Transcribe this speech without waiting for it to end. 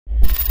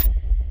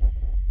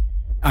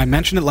I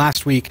mentioned it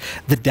last week,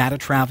 the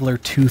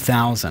DataTraveler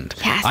 2000.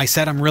 Yes. I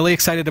said I'm really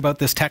excited about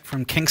this tech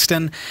from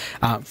Kingston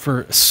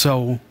for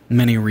so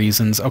many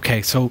reasons.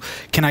 Okay, so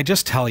can I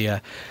just tell you,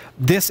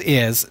 this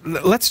is,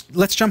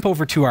 let's jump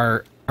over to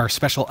our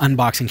special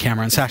unboxing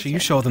camera. And Sasha, you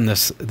show them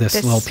this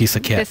little piece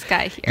of kit. This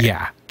guy here.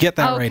 Yeah, get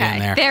that right in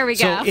there. There we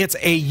go. So it's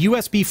a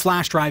USB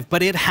flash drive,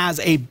 but it has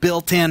a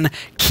built-in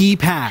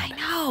keypad. I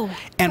know.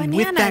 And Bananas.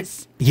 with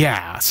that,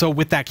 yeah, so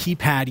with that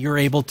keypad, you're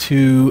able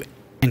to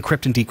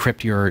encrypt and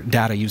decrypt your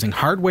data using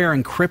hardware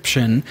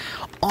encryption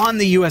on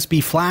the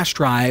USB flash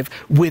drive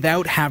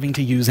without having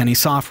to use any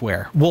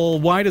software. Well,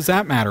 why does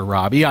that matter,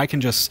 Robbie? I can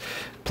just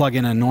plug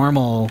in a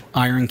normal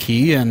iron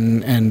key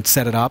and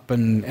set it up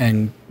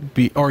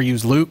or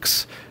use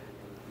Luke's.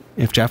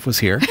 If Jeff was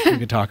here, we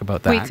could talk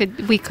about that.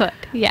 We could,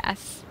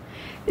 yes.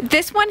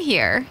 This one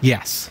here.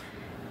 Yes.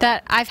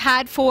 That I've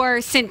had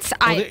since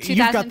 2013.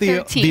 You've got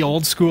the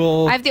old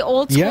school. I have the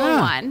old school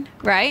one,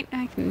 right?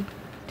 I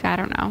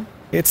don't know.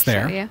 It's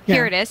there. Yeah.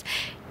 Here it is.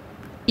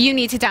 You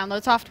need to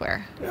download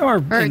software.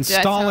 Or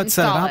install it,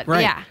 set it up,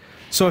 right? Yeah.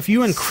 So if you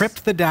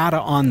encrypt the data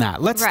on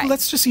that,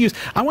 let's just use,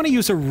 I want to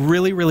use a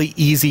really, really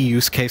easy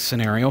use case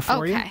scenario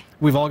for you.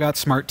 We've all got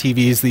smart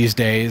TVs these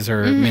days,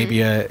 or maybe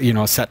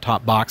a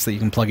set-top box that you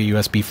can plug a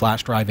USB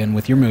flash drive in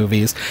with your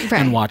movies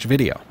and watch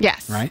video.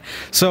 Yes. Right?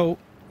 So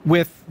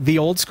with the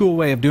old school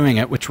way of doing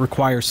it, which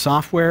requires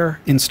software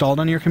installed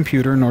on your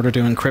computer in order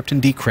to encrypt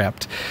and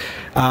decrypt,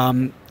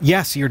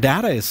 yes, your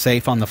data is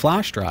safe on the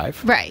flash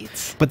drive.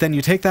 Right. But then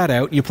you take that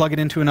out, you plug it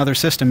into another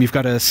system, you've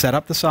got to set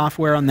up the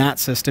software on that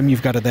system,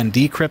 you've got to then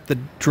decrypt the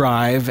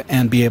drive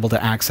and be able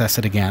to access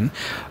it again.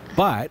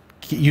 But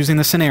using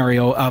the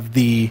scenario of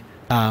the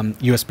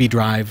USB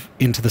drive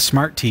into the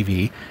smart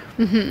TV,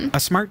 a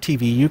smart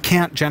TV, you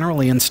can't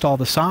generally install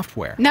the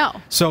software.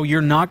 No. So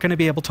you're not going to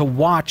be able to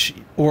watch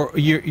or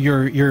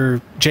your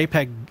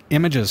JPEG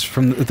images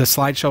from the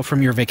slideshow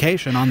from your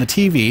vacation on the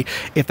TV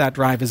if that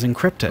drive is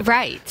encrypted.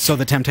 Right. So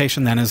the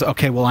temptation then is,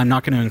 okay, well, I'm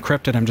not going to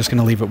encrypt it. I'm just going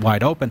to leave it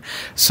wide open.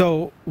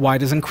 So why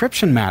does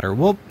encryption matter?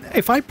 Well,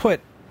 if I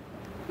put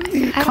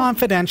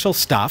confidential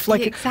stuff,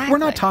 like we're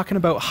not talking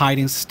about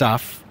hiding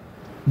stuff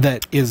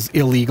that is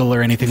illegal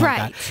or anything like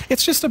that.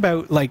 It's just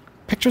about like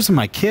pictures of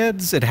my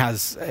kids. It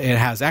has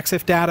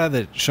EXIF data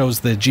that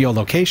shows the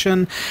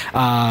geolocation.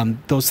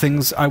 Those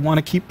things I want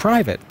to keep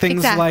private.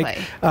 Things like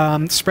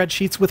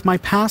spreadsheets with my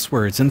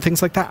passwords and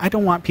things like that. I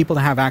don't want people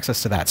to have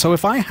access to that. So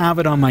if I have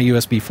it on my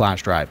USB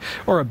flash drive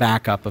or a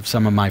backup of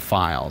some of my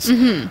files,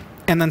 and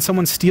then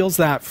someone steals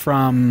that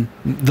from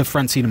the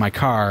front seat of my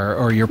car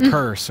or your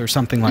purse or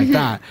something like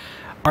that,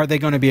 are they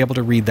going to be able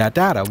to read that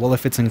data? Well,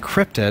 if it's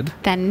encrypted,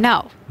 then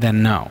no.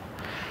 Then no.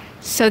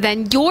 So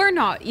then you're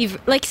not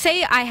even, like,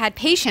 say I had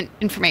patient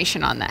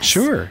information on this.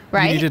 Sure.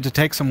 Right? You needed to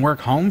take some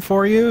work home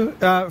for you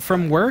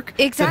from work.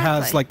 Exactly.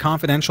 That has like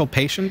confidential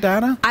patient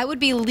data. I would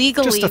be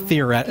legally. Just a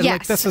theoretical. Yes,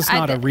 like this is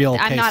not a real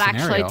case scenario. I'm not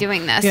actually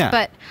doing this,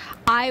 but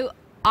I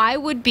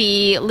would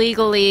be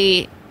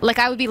legally, like,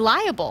 I would be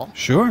liable.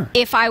 Sure.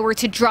 If I were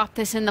to drop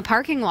this in the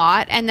parking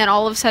lot, and then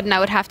all of a sudden I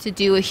would have to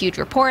do a huge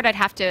report. I'd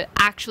have to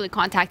actually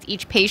contact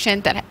each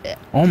patient that.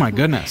 Oh my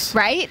goodness.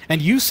 Right.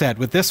 And you said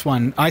with this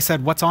one, I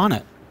said, "What's on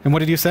it?" And what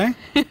did you say?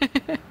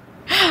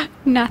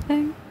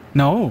 Nothing.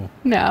 No.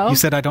 No. You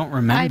said, "I don't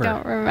remember." I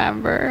don't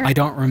remember. I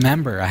don't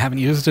remember. I haven't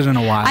used it in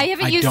a while. I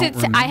haven't used it.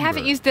 I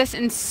haven't used this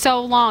in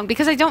so long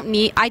because I don't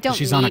need. I don't.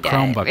 She's need on a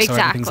Chromebook, it. so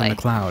everything's in the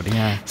cloud.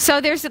 Yeah.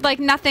 So there's like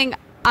nothing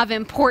of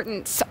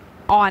importance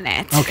on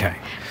it. Okay.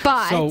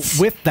 But so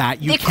with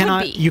that, you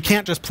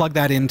can't just plug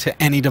that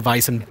into any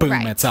device and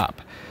boom, it's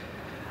up.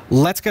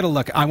 Let's get a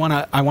look. I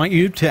want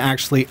you to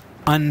actually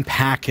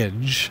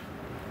unpackage,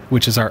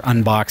 which is our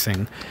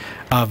unboxing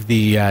of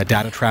the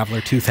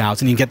DataTraveler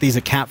 2000. You can get these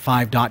at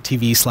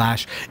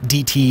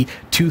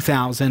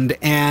cat5.tv/DT2000.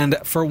 And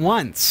for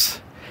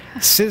once,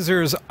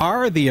 scissors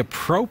are the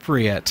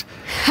appropriate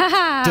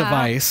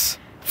device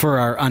for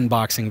our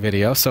unboxing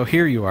video. So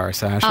here you are,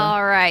 Sasha.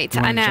 All right,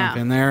 I know. Jump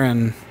in there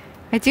and.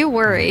 I do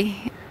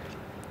worry.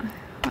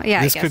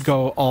 Yeah, this could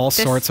go all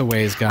sorts of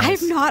ways, guys.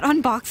 I've not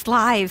unboxed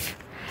live.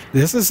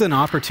 This is an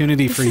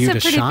opportunity for you to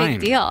shine. This is a pretty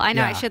big deal. I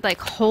know. I should like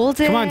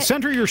hold it. Come on,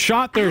 center your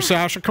shot there,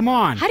 Sasha. Come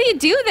on. How do you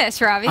do this,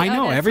 Robbie? I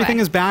know. Everything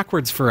is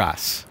backwards for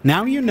us.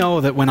 Now you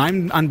know that when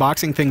I'm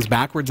unboxing things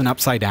backwards and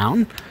upside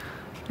down,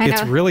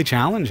 it's really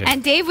challenging.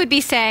 And Dave would be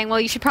saying,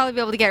 well, you should probably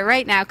be able to get it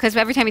right now because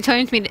every time he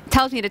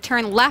tells me to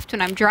turn left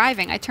when I'm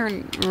driving, I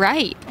turn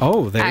right.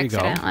 Oh, there you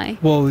go.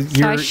 Well,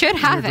 you're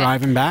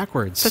driving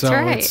backwards. That's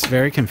right. It's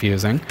very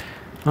confusing.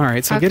 All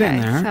right, so get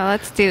in there. So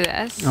let's do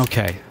this.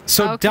 Okay.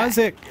 So does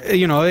it,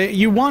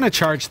 you want to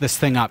charge this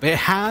thing up. It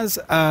has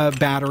a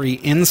battery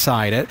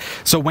inside it.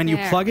 So when you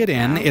plug it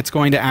in, it's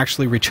going to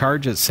actually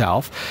recharge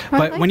itself.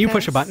 But when you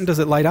push a button, does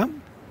it light up?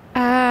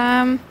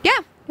 Yeah.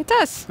 It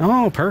does.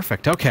 Oh,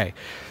 perfect. Okay.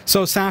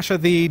 So, Sasha,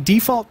 the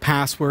default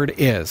password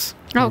is...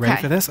 Are you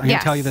ready for this? I'm going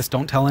to tell you this.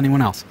 Don't tell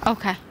anyone else.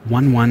 Okay.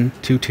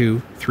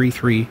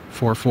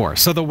 11223344.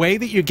 So the way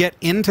that you get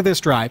into this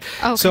drive...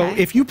 Okay. So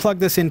if you plug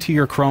this into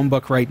your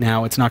Chromebook right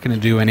now, it's not going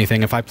to do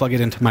anything. If I plug it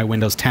into my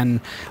Windows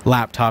 10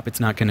 laptop, it's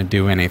not going to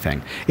do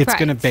anything. It's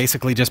going to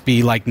basically just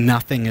be like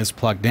nothing is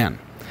plugged in.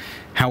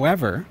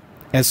 However,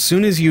 as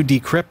soon as you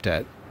decrypt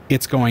it,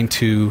 it's going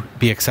to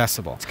be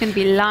accessible. It's going to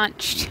be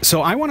launched.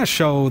 So I want to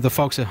show the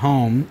folks at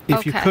home,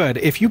 if you could,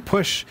 if you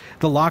push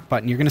the lock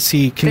button, you're going to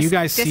see, can you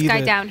guys see this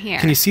guy down here?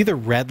 Can you see the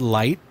red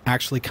light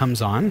actually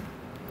comes on?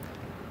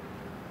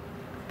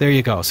 There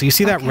you go. So you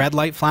see that red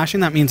light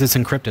flashing? That means it's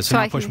encrypted. So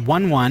now push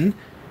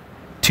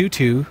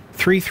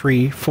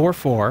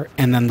 11223344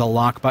 and then the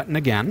lock button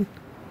again.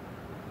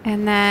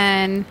 And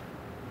then...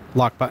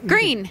 Lock button.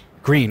 Green.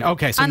 Green.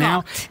 Okay, so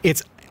Unlocked. now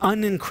it's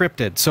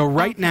unencrypted. So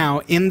right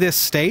now, in this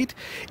state,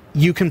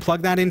 you can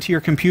plug that into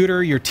your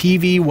computer, your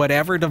TV,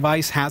 whatever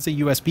device has a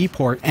USB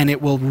port, and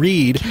it will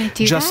read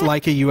just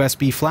like a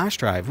USB flash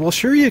drive. Well,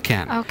 sure you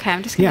can. Okay,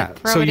 I'm just going to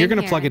throw so it you're in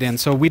going to plug it in.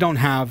 So we don't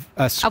have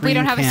a screen we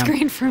don't have a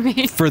screen for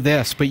me. for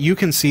this, but you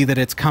can see that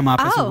it's come up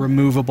as a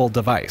removable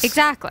device.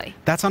 Exactly.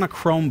 That's on a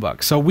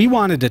Chromebook. So we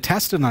wanted to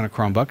test it on a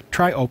Chromebook.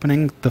 Try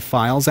opening the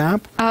Files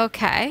app.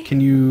 Okay.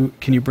 Can you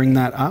bring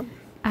that up?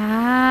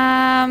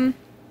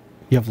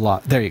 You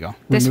have there you go.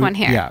 This one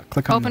here. Yeah,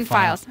 click on Open the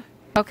file. Files.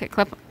 Okay,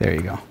 click. There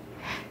you go.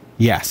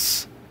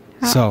 Yes.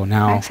 Oh, so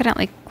now... I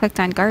accidentally clicked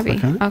on Garby.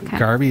 Okay.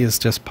 Garby is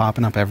just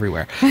popping up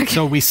everywhere. Okay.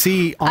 So we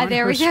see on,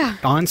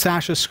 on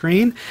Sasha's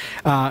screen,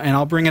 and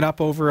I'll bring it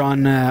up over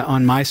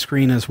on my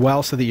screen as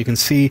well so that you can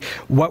see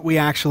what we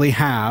actually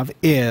have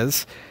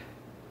is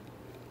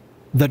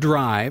the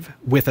drive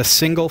with a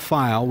single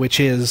file, which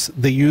is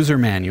the user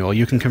manual.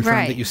 You can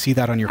confirm that you see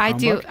that on your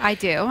Chromebook. I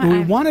do. We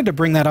wanted to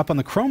bring that up on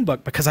the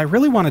Chromebook because I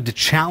really wanted to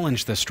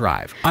challenge this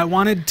drive. I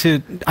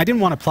didn't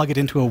want to plug it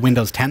into a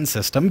Windows 10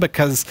 system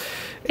because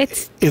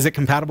is it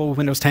compatible with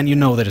Windows 10? You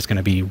know that it's going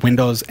to be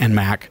Windows and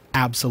Mac,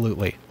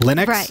 absolutely.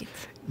 Linux? Right.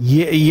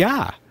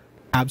 Yeah.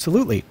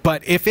 Absolutely.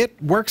 But if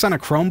it works on a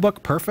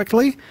Chromebook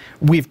perfectly,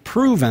 we've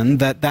proven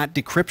that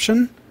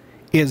decryption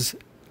is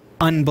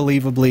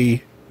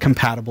unbelievably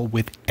compatible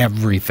with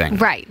everything.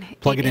 Right.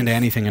 Plug it into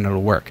anything and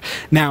it'll work.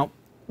 Now,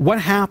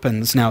 what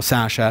happens now,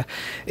 Sasha,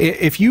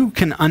 if you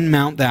can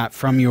unmount that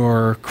from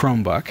your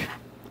Chromebook,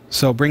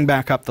 so bring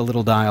back up the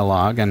little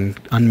dialogue and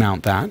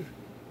unmount that.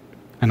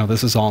 I know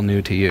this is all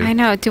new to you. I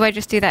know. Do I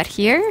just do that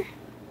here?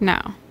 No.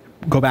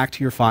 Go back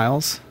to your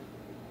files.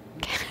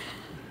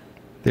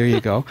 There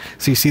you go.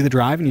 So you see the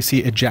drive and you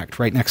see eject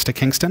right next to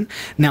Kingston.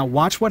 Now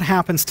watch what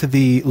happens to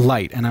the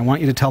light, and I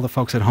want you to tell the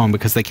folks at home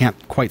because they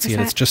can't quite see it.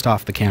 It's just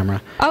off the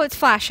camera. Oh, it's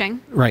flashing.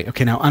 Right.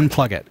 Okay, now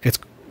unplug it.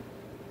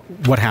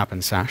 What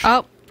happens, Sash?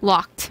 Oh,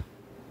 locked.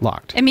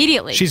 Locked.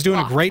 Immediately. She's doing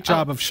a great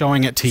job of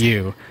showing it to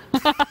you.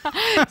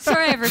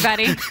 Sorry,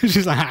 everybody.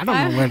 She's like, I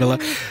don't know where to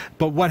look.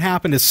 But what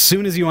happened as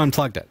soon as you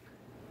unplugged it?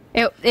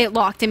 It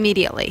locked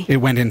immediately. It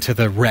went into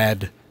the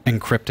red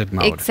encrypted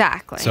mode.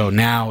 Exactly. So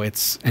now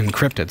it's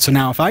encrypted. So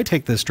now if I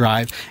take this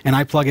drive and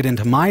I plug it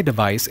into my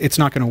device, it's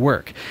not going to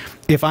work.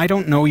 If I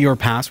don't know your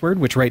password,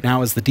 which right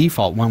now is the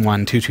default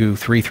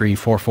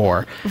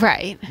 11223344,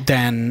 right,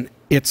 then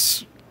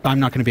I'm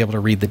not going to be able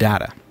to read the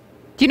data.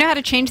 Do you know how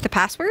to change the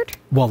password?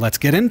 Well, let's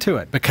get into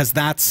it because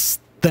that's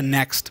the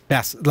next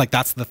best,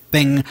 that's the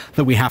thing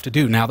that we have to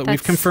do now that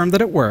we've confirmed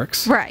that it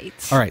works. Right.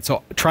 All right,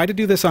 so try to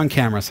do this on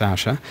camera,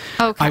 Sasha.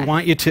 Okay. I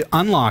want you to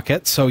unlock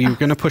it, so you're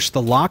going to push the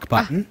lock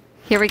button.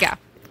 Here we go.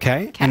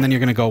 Okay, and then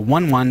you're going to go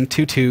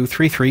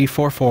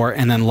 11223344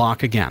 and then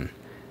lock again.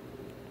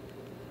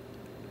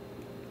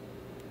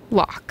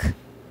 Lock.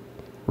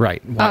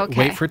 Right.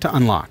 Wait for it to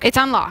unlock. It's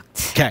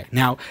unlocked. Okay.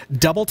 Now,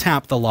 double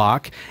tap the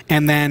lock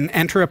and then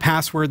enter a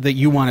password that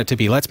you want it to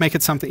be. Let's make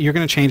it something. You're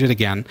going to change it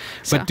again.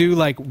 But do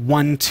like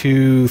 1,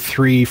 2,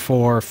 3,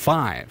 4,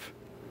 5.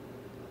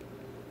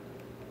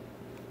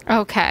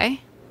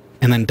 Okay.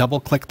 And then double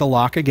click the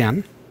lock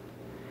again.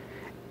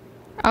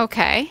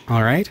 Okay.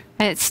 All right.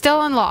 And it's still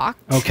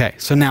unlocked. Okay.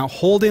 So now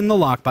hold in the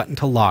lock button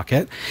to lock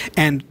it.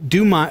 And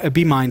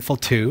be mindful,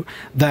 too,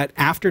 that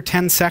after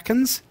 10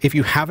 seconds, if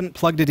you haven't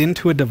plugged it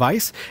into a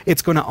device,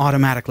 it's going to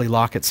automatically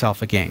lock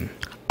itself again.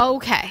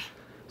 Okay.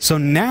 So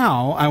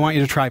now I want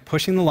you to try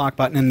pushing the lock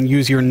button and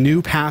use your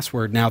new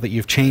password now that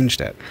you've changed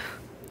it.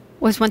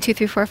 Was 1, 2,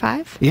 3, 4,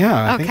 5?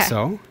 Yeah, I think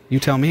so. You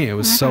tell me. It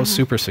was so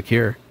super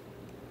secure.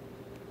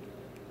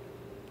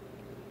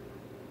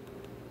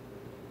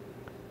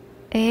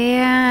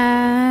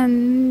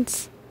 And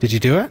did you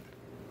do it?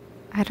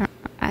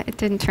 It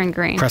didn't turn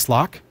green. Press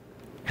lock,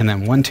 and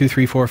then 1, 2,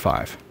 3, 4,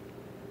 5,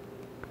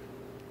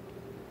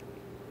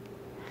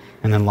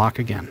 and then lock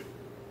again.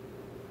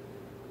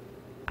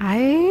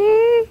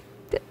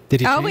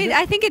 Did you? Oh wait,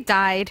 I think it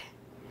died.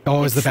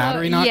 Oh, is the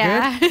battery not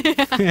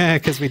good? Yeah,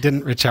 because we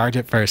didn't recharge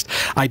it first.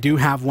 I do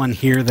have one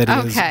here that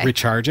is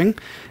recharging,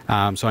 so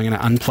I'm going to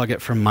unplug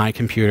it from my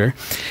computer,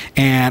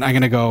 and I'm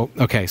going to go.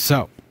 Okay,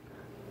 so.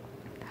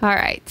 All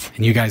right.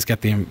 And you guys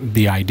get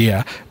the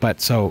idea.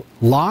 But so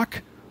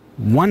lock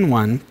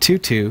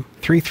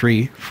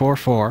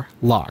 11223344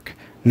 lock.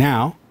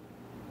 Now,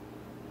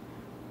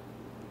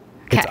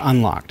 it's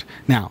unlocked.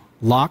 Now,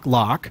 lock,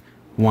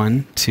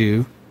 1,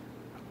 2.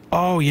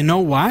 Oh, you know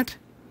what?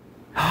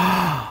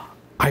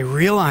 I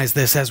realize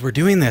this as we're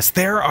doing this.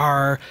 There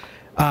are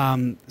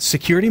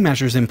security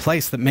measures in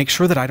place that make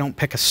sure that I don't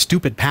pick a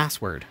stupid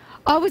password.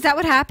 Oh, is that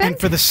what happened? And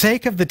for the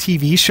sake of the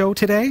TV show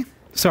today,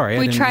 sorry,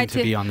 I didn't mean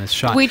to be on this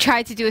shot. We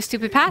tried to do a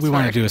stupid password. We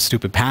want to do a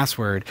stupid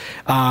password.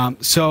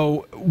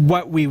 So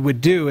what we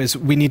would do is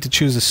we need to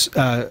choose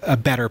a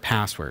better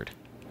password.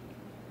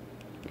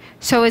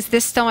 So is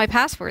this still my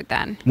password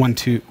then?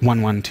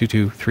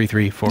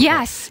 11223344.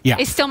 Yes. Yeah.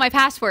 It's still my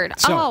password.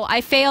 So,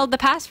 I failed the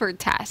password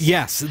test.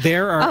 Yes,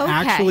 there are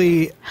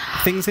actually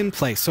things in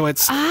place. So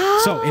it's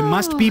so it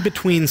must be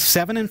between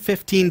 7 and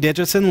 15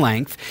 digits in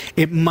length.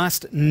 It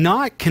must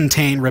not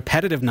contain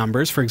repetitive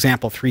numbers, for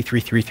example,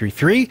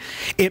 33333.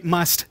 It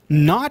must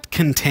not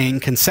contain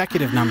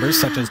consecutive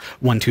numbers such as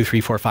 1, 2,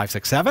 3, 4, 5,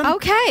 6, 7.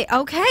 Okay.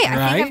 I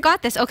think I've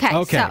got this.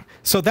 Okay.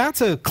 So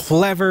that's a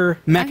clever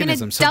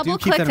mechanism. I'm going to double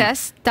click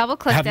this. Double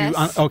click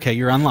this. Okay,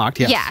 you're unlocked.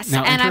 Yes.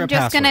 Now and I'm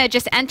just going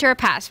to enter a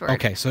password.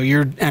 Okay, so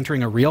you're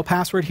entering a real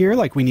password here?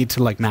 Like we need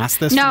to mask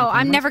this? No,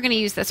 I'm never going to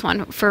use this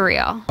one for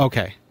real.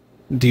 Okay.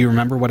 Do you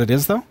remember what it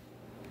is though?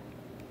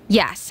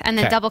 Yes, and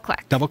then double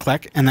click. Double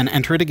click and then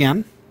enter it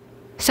again.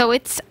 So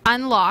it's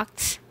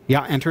unlocked.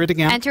 Yeah, enter it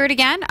again. Enter it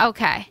again?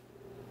 Okay.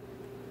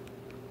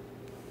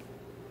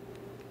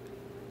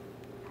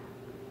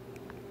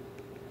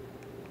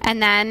 And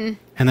then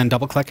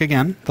double click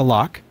again, the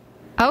lock.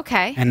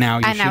 Okay. And now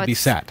you should be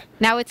set.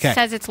 Now it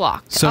says it's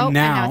locked. So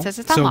now it says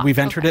it's unlocked. So we've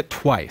entered it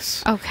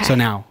twice. Okay. So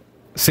now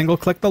single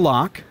click the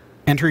lock,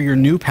 enter your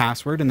new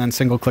password, and then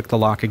single click the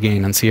lock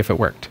again and see if it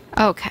worked.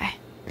 Okay.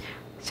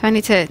 So I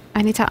need to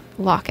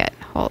lock it.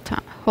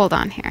 Hold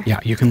on here. Yeah,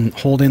 you can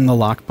hold in the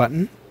lock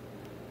button.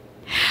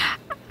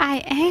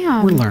 I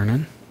am. We're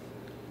learning.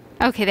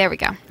 Okay, there we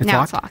go.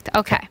 Now it's locked.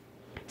 Okay.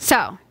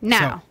 So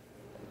now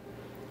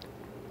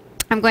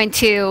I'm going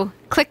to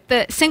click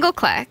the single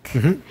click,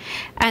 and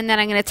then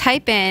I'm going to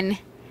type in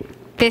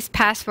this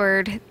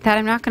password that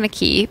I'm not going to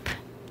keep.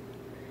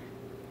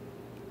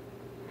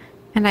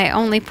 And I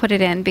only put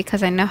it in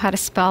because I know how to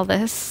spell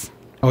this.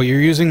 Oh, you're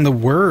using the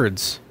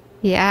words.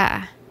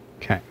 Yeah.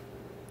 Okay.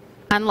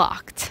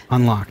 Unlocked.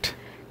 Unlocked.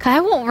 'Cause I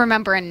won't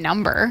remember a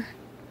number.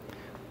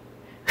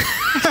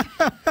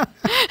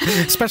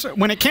 Especially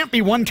when it can't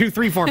be 1, 2,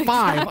 3, 4,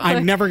 5.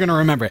 I'm never going to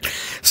remember it.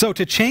 So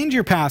to change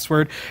your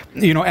password,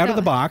 out of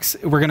the box,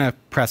 we're going to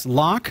press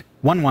lock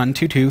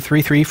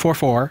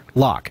 11223344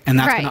 lock, and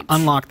that's going to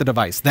unlock the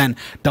device. Then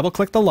double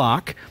click the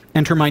lock,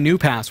 enter my new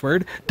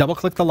password, double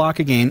click the lock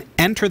again,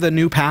 enter the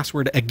new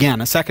password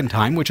again a second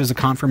time, which is a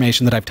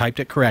confirmation that I've typed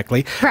it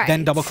correctly.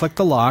 Then double click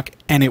the lock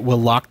and it will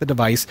lock the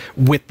device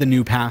with the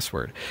new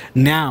password.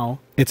 Now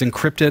it's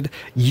encrypted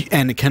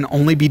and it can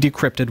only be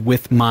decrypted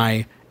with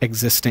my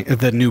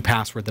the new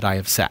password that I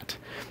have set.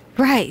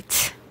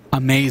 Right.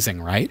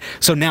 Amazing, right?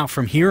 So now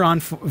from here on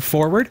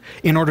forward,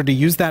 in order to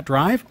use that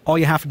drive, all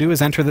you have to do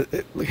is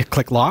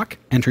click lock,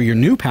 enter your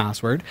new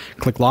password,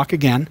 click lock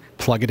again,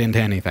 plug it into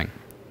anything.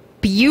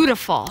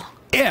 Beautiful.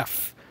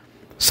 If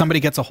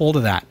somebody gets a hold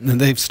of that and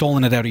they've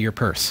stolen it out of your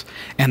purse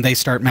and they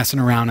start messing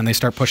around and they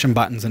start pushing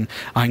buttons and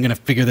I'm going to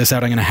figure this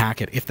out, I'm going to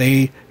hack it. If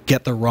they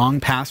get the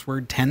wrong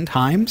password 10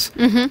 times,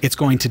 it's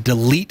going to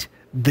delete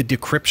the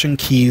decryption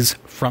keys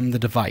from the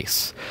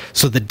device.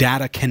 So the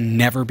data can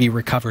never be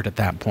recovered at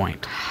that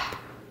point.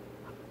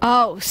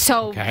 Oh,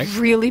 so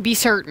really be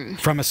certain.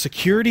 From a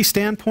security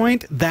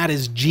standpoint, that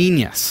is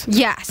genius.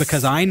 Yes.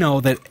 Because I know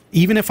that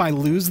even if I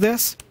lose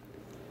this,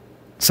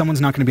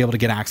 someone's not going to be able to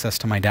get access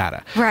to my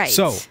data. Right.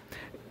 So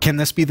can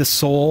this be the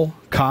sole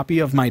copy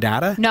of my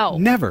data? No.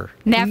 Never.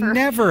 Never.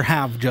 Never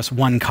have just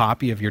one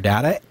copy of your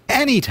data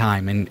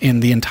anytime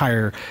in the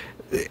entire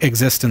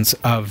existence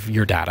of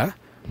your data.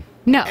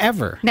 No.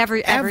 Ever. Never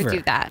ever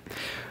do that.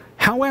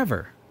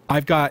 However,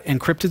 I've got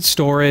encrypted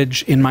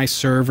storage in my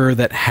server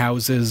that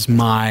houses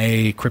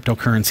my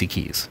cryptocurrency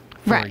keys,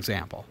 for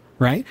example,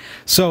 right?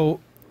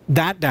 So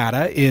that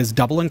data is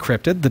double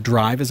encrypted. The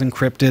drive is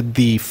encrypted.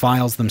 The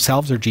files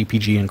themselves are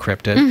GPG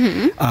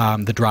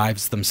encrypted. The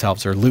drives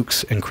themselves are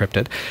Luke's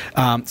encrypted.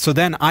 So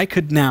then I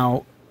could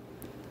now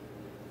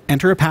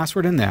enter a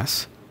password in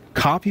this,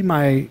 copy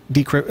my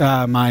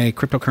my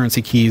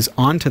cryptocurrency keys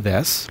onto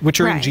this, which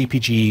are in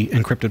GPG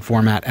encrypted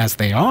format as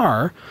they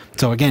are.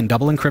 So again,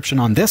 double encryption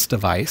on this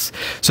device.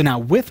 So now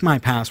with my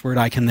password,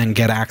 I can then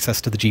get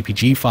access to the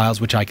GPG files,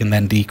 which I can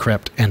then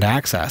decrypt and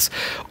access.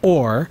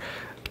 Or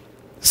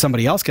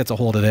somebody else gets a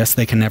hold of this,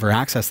 they can never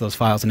access those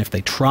files. And if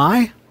they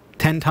try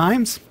 10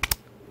 times,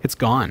 it's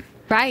gone.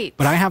 Right.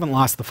 But I haven't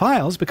lost the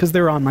files because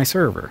they're on my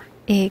server.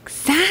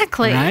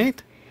 Exactly.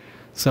 Right?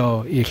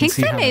 So you can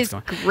see how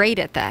Kingston is great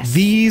at this.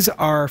 These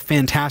are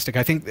fantastic.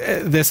 I think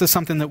this is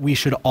something that we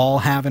should all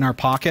have in our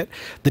pocket.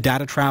 The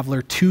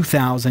DataTraveler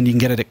 2000, you can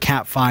get it at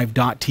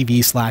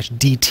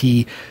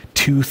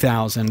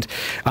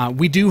cat5.tv/DT2000.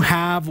 We do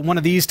have one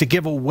of these to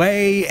give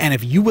away, and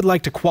if you would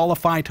like to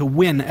qualify to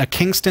win a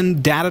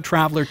Kingston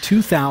DataTraveler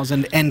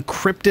 2000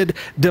 encrypted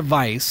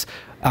device,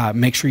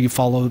 make sure you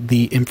follow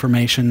the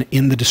information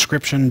in the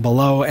description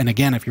below. And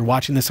again, if you're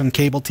watching this on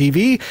cable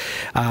TV,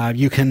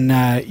 you can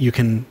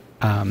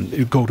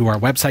go to our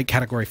website,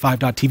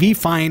 category5.tv,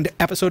 find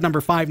episode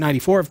number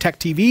 594 of Tech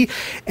TV,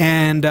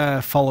 and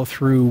follow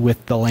through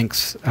with the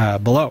links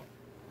below.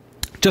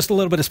 Just a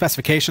little bit of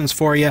specifications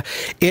for you.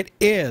 It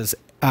is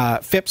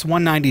FIPS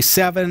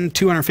 197,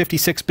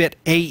 256-bit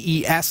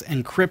AES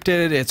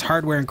encrypted. It's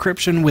hardware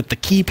encryption with the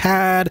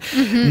keypad.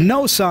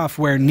 No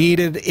software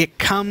needed. It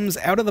comes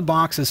out of the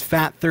box as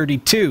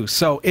FAT32.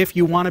 So if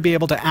you want to be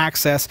able to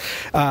access,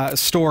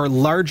 store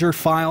larger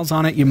files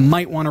on it, you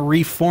might want to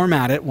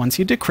reformat it. Once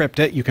you decrypt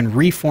it, you can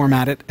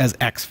reformat it as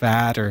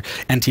exFAT or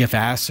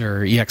NTFS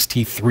or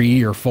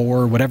ext3 or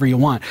 4, whatever you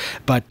want.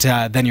 But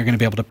then you're going to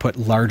be able to put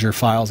larger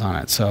files on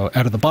it. So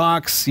out of the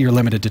box, you're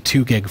limited to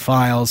 2 gig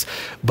files,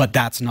 but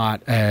that's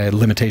not a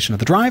limitation of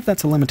the drive,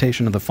 that's a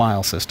limitation of the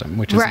file system,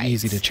 which is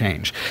easy to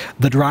change.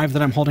 The drive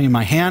that I'm holding in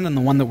my hand and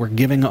the one that we're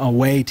giving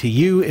away to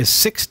you is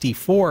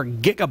 64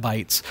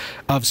 gigabytes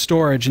of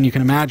storage, and you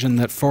can imagine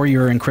that for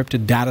your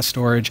encrypted data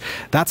storage,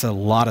 that's a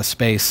lot of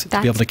space to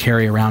be able to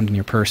carry around in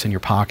your purse, in your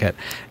pocket,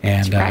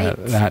 and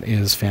that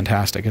is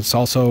fantastic. It's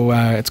also,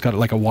 it's got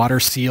like a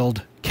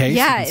water-sealed case.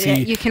 Yeah,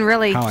 you can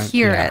really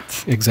hear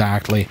it.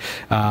 Exactly.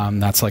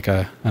 That's like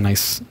a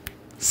nice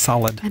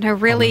solid. And a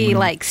really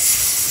like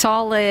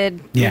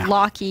solid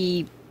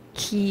locky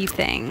key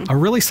thing. A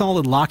really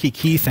solid locky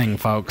key thing,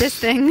 folks. This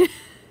thing.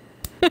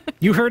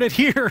 You heard it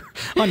here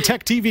on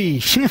Tech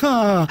TV.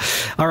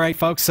 All right,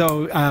 folks,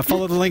 so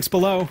follow the links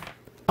below.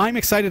 I'm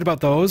excited about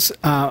those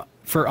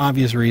for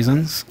obvious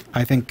reasons.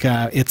 I think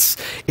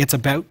it's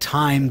about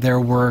time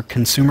there were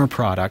consumer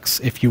products,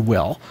 if you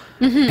will.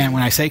 And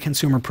when I say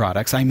consumer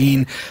products, I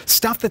mean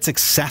stuff that's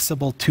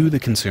accessible to the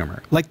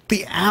consumer, like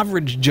the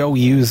average Joe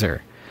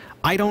user.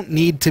 I don't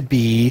need to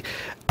be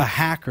a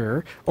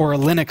hacker or a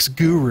Linux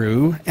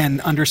guru and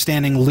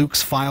understanding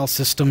Luke's file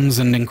systems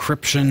and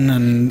encryption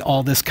and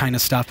all this kind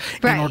of stuff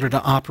in order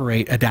to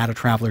operate a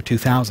DataTraveler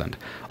 2000.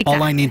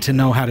 All I need to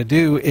know how to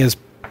do is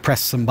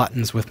press some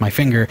buttons with my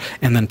finger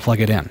and then plug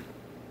it in.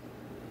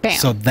 Bam.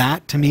 So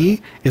that, to me,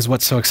 is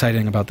what's so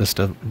exciting about this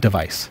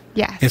device.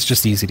 Yes. It's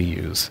just easy to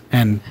use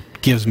and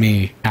gives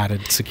me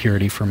added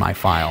security for my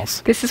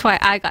files. This is why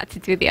I got to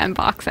do the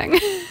unboxing.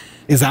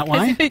 Is that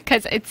why?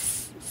 Because it's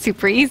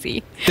super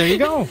easy. There you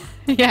go.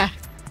 Yeah.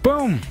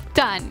 Boom.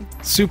 Done.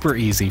 Super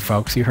easy,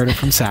 folks. You heard it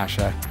from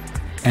Sasha.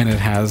 And it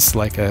has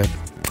like a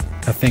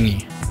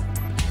thingy.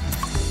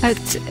 A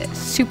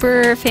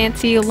super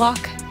fancy lock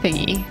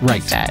thingy.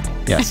 Right.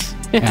 Yes.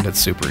 And it's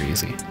super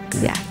easy.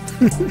 Yeah.